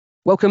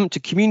Welcome to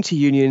Community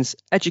Union's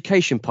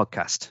Education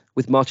Podcast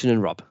with Martin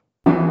and Rob.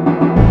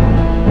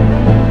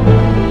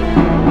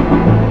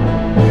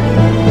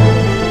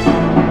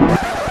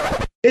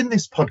 In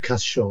this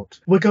podcast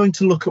short, we're going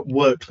to look at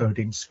workload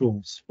in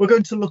schools. We're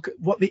going to look at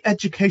what the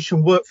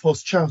Education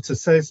Workforce Charter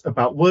says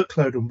about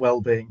workload and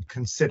wellbeing.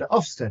 Consider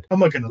Ofsted.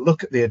 And we're going to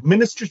look at the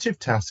administrative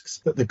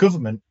tasks that the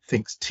government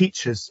thinks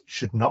teachers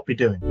should not be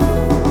doing.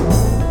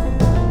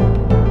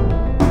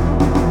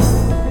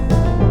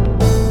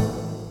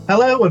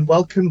 Hello and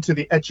welcome to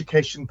the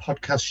Education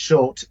Podcast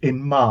Short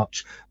in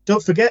March.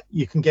 Don't forget,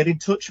 you can get in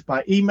touch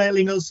by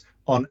emailing us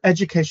on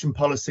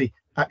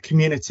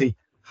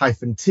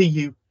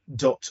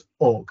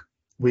educationpolicy@community-tu.org.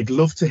 We'd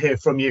love to hear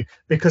from you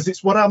because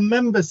it's what our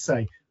members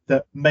say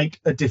that make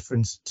a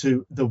difference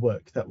to the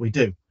work that we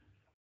do.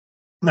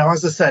 Now,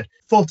 as I said,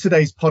 for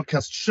today's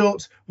podcast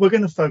short, we're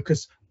going to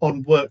focus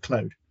on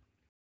workload.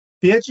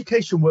 The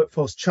Education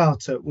Workforce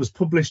Charter was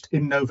published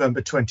in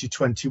November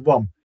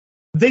 2021.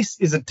 This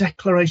is a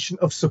declaration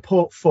of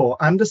support for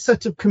and a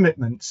set of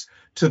commitments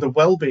to the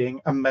well-being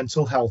and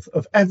mental health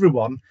of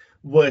everyone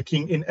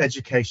working in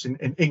education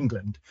in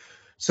England.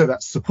 So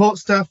that's support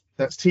staff,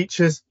 that's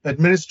teachers,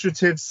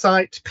 administrative,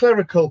 site,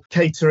 clerical,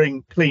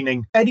 catering,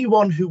 cleaning.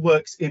 Anyone who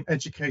works in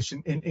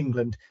education in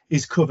England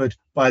is covered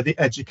by the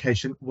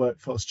Education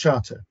Workforce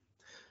Charter.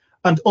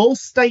 And all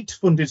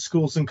state-funded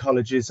schools and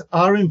colleges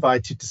are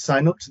invited to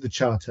sign up to the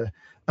Charter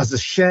as a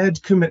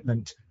shared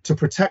commitment to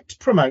protect,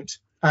 promote,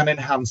 and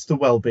enhance the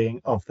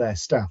well-being of their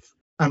staff.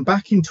 And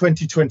back in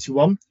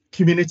 2021,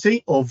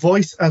 Community, or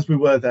Voice as we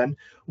were then,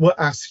 were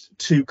asked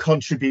to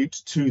contribute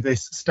to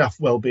this staff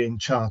wellbeing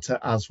charter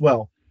as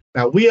well.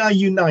 Now, we are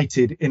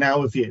united in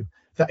our view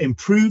that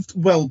improved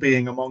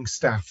wellbeing among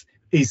staff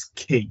is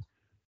key.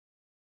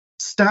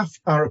 Staff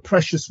are a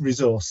precious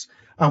resource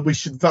and we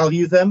should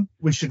value them.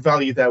 We should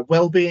value their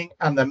wellbeing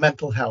and their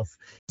mental health.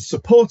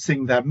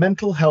 Supporting their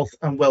mental health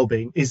and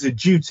wellbeing is a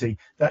duty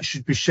that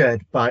should be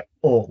shared by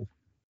all.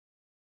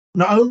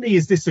 Not only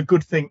is this a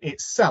good thing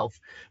itself,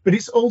 but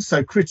it's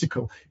also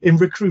critical in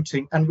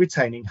recruiting and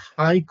retaining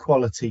high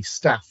quality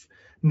staff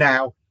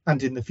now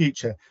and in the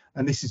future.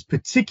 And this is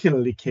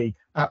particularly key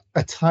at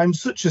a time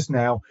such as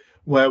now,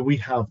 where we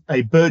have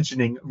a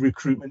burgeoning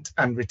recruitment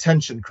and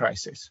retention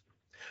crisis.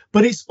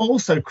 But it's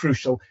also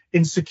crucial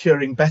in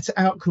securing better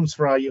outcomes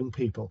for our young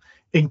people,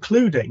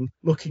 including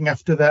looking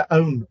after their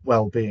own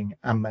well-being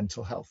and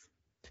mental health.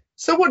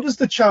 So what does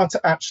the Charter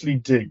actually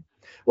do?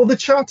 Well, the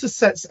Charter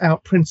sets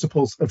out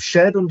principles of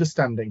shared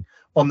understanding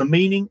on the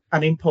meaning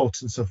and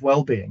importance of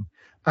well-being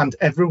and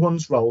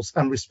everyone's roles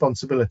and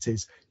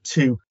responsibilities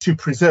to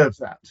preserve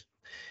that.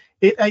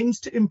 It aims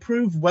to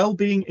improve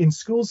well-being in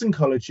schools and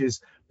colleges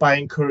by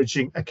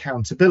encouraging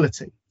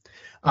accountability.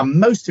 And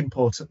most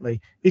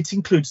importantly, it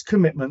includes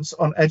commitments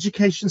on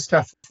education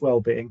staff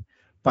well-being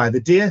by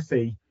the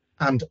DfE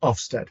and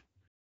Ofsted.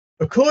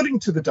 According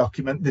to the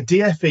document, the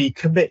DfE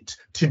commit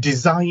to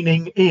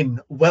designing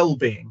in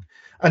well-being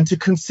and to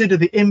consider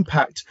the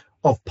impact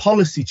of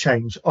policy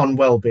change on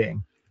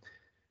well-being.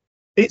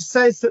 It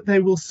says that they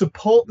will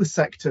support the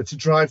sector to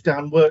drive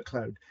down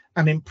workload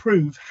and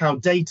improve how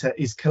data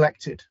is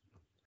collected,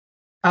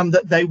 and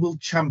that they will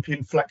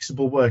champion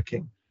flexible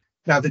working.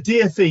 Now, the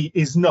DfE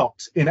is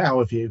not, in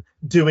our view,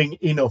 doing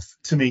enough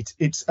to meet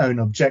its own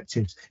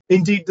objectives.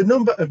 Indeed, the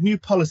number of new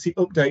policy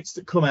updates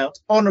that come out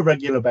on a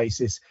regular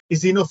basis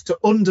is enough to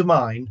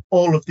undermine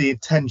all of the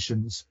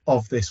intentions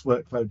of this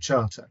workload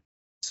charter.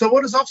 So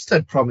what has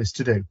Ofsted promised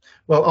to do?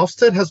 Well,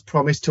 Ofsted has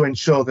promised to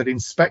ensure that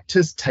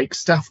inspectors take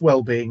staff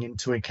wellbeing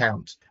into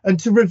account and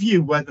to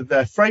review whether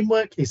their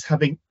framework is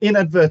having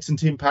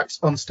inadvertent impacts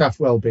on staff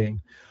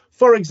wellbeing.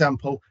 For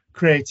example,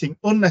 creating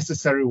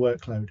unnecessary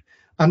workload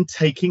and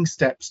taking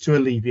steps to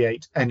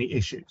alleviate any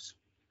issues.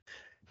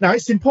 Now,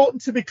 it's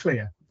important to be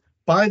clear,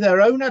 by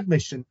their own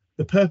admission,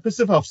 the purpose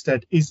of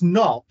Ofsted is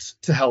not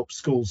to help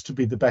schools to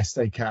be the best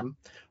they can.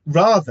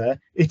 Rather,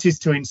 it is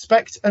to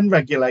inspect and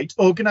regulate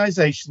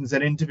organisations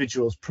and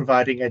individuals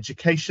providing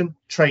education,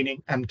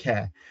 training and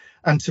care,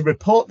 and to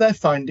report their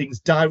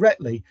findings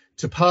directly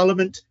to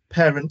Parliament,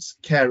 parents,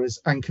 carers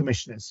and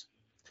commissioners.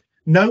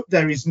 Note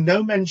there is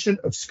no mention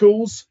of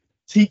schools,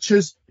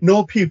 teachers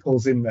nor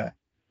pupils in there.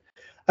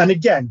 And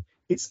again,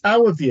 it's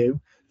our view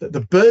that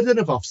the burden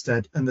of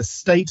Ofsted and the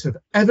state of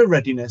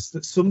ever-readiness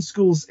that some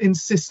schools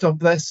insist on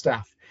their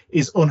staff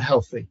is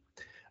unhealthy,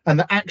 and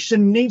that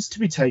action needs to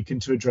be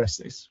taken to address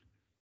this.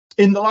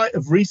 In the light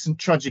of recent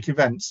tragic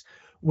events,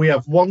 we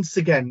have once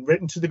again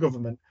written to the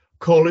government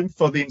calling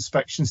for the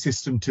inspection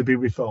system to be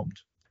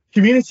reformed.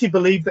 Community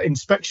believe that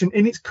inspection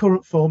in its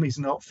current form is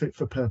not fit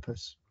for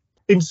purpose.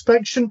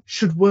 Inspection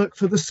should work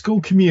for the school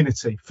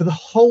community, for the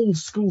whole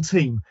school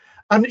team,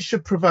 and it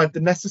should provide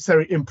the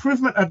necessary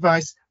improvement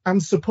advice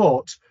and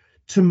support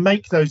to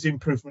make those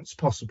improvements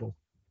possible.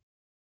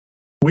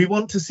 We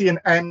want to see an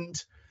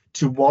end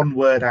to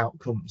one-word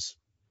outcomes,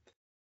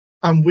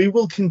 and we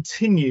will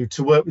continue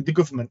to work with the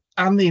government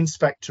and the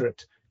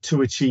inspectorate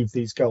to achieve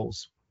these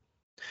goals.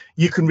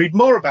 You can read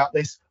more about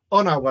this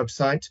on our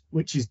website,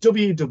 which is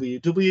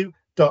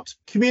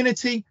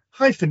www.community-tu.org.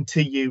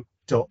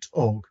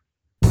 community-tu.org.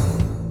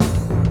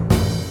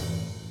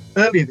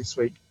 Earlier this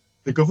week,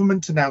 the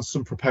government announced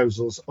some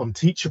proposals on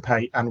teacher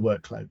pay and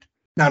workload.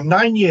 Now,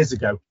 9 years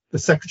ago, the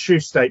Secretary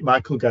of State,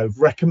 Michael Gove,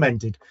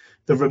 recommended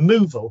the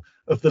removal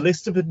of the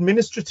list of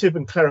administrative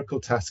and clerical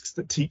tasks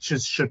that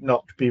teachers should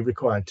not be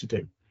required to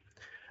do.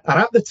 And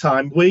at the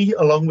time, we,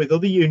 along with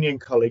other union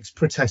colleagues,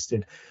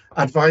 protested,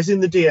 advising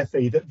the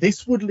DfE that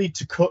this would lead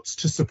to cuts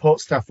to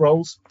support staff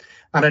roles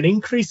and an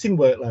increase in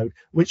workload,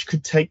 which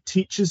could take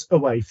teachers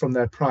away from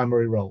their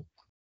primary role.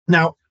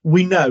 Now,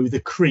 we know the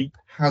creep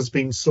has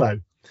been slow.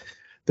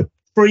 The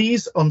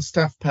freeze on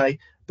staff pay,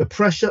 the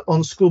pressure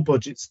on school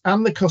budgets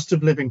and the cost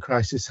of living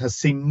crisis has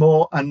seen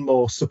more and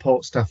more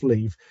support staff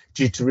leave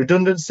due to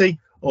redundancy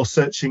or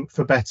searching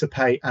for better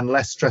pay and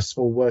less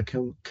stressful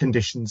working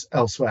conditions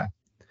elsewhere.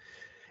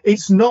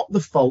 It's not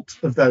the fault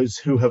of those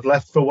who have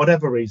left for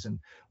whatever reason,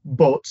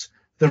 but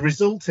the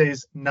result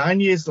is 9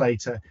 years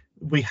later,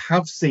 we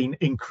have seen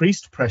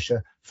increased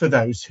pressure for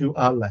those who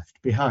are left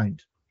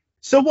behind.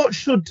 So what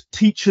should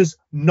teachers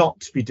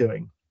not be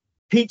doing?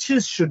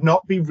 Teachers should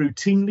not be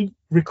routinely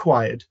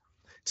required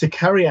to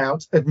carry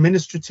out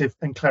administrative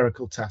and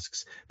clerical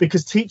tasks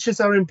because teachers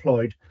are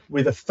employed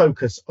with a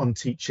focus on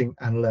teaching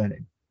and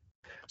learning.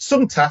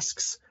 Some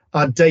tasks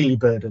are daily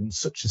burdens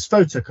such as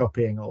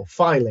photocopying or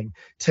filing,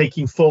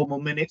 taking formal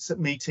minutes at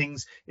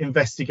meetings,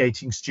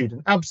 investigating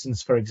student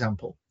absence, for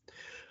example.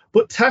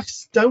 But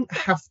tasks don't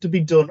have to be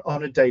done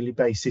on a daily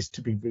basis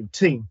to be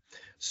routine.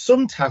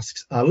 Some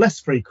tasks are less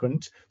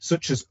frequent,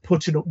 such as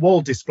putting up wall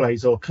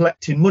displays or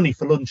collecting money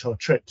for lunch or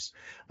trips.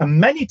 And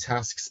many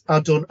tasks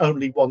are done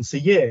only once a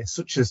year,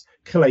 such as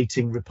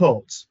collating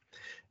reports.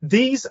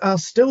 These are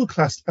still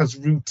classed as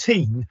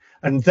routine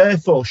and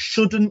therefore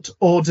shouldn't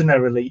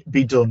ordinarily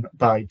be done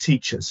by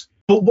teachers.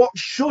 But what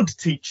should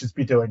teachers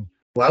be doing?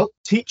 Well,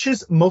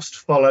 teachers must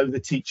follow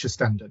the teacher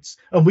standards,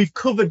 and we've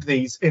covered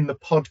these in the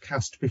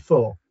podcast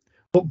before.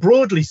 But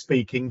broadly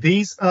speaking,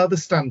 these are the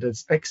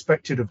standards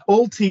expected of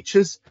all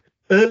teachers,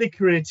 early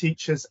career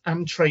teachers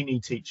and trainee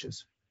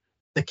teachers.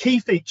 The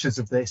key features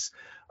of this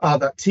are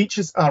that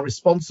teachers are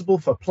responsible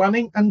for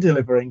planning and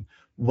delivering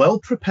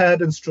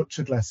well-prepared and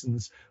structured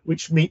lessons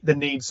which meet the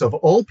needs of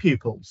all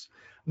pupils,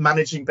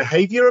 managing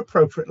behaviour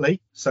appropriately,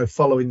 so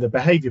following the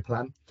behaviour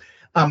plan,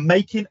 and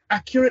making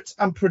accurate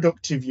and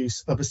productive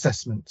use of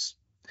assessments.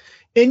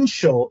 In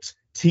short,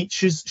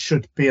 teachers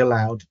should be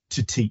allowed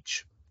to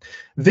teach.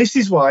 This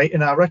is why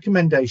in our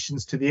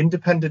recommendations to the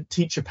Independent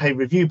Teacher Pay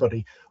Review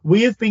Body,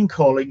 we have been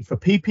calling for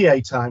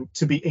PPA time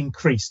to be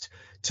increased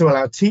to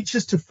allow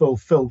teachers to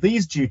fulfil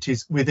these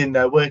duties within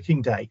their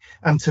working day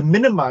and to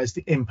minimise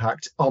the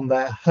impact on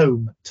their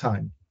home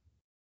time.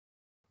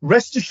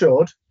 Rest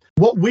assured,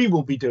 what we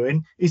will be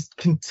doing is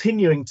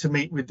continuing to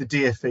meet with the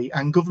DfE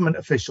and government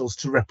officials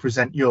to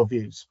represent your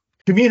views.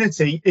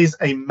 Community is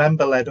a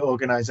member-led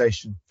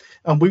organisation,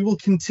 and we will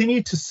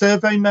continue to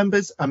survey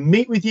members and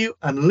meet with you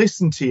and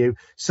listen to you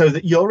so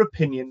that your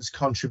opinions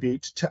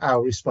contribute to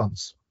our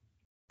response.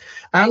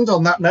 And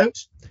on that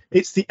note,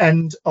 it's the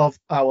end of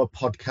our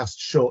podcast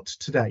short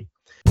today.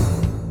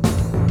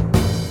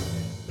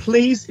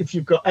 Please, if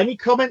you've got any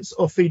comments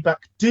or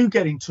feedback, do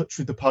get in touch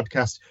with the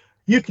podcast.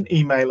 You can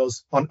email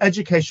us on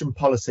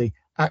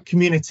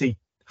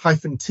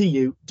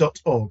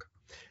educationpolicy@community-tu.org.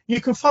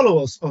 You can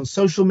follow us on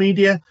social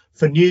media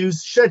for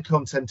news, shared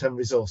content and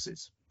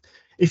resources.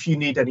 If you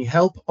need any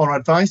help or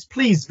advice,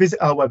 please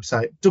visit our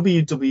website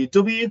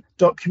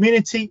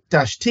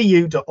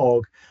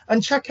www.community-tu.org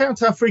and check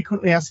out our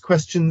frequently asked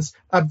questions,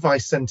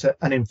 advice centre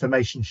and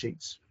information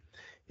sheets.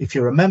 If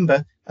you're a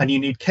member and you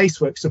need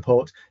casework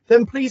support,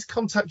 then please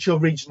contact your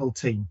regional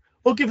team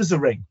or give us a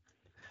ring.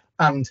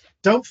 And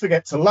don't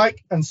forget to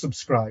like and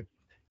subscribe.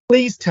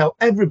 Please tell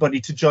everybody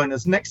to join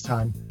us next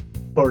time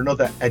for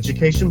another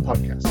education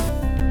podcast.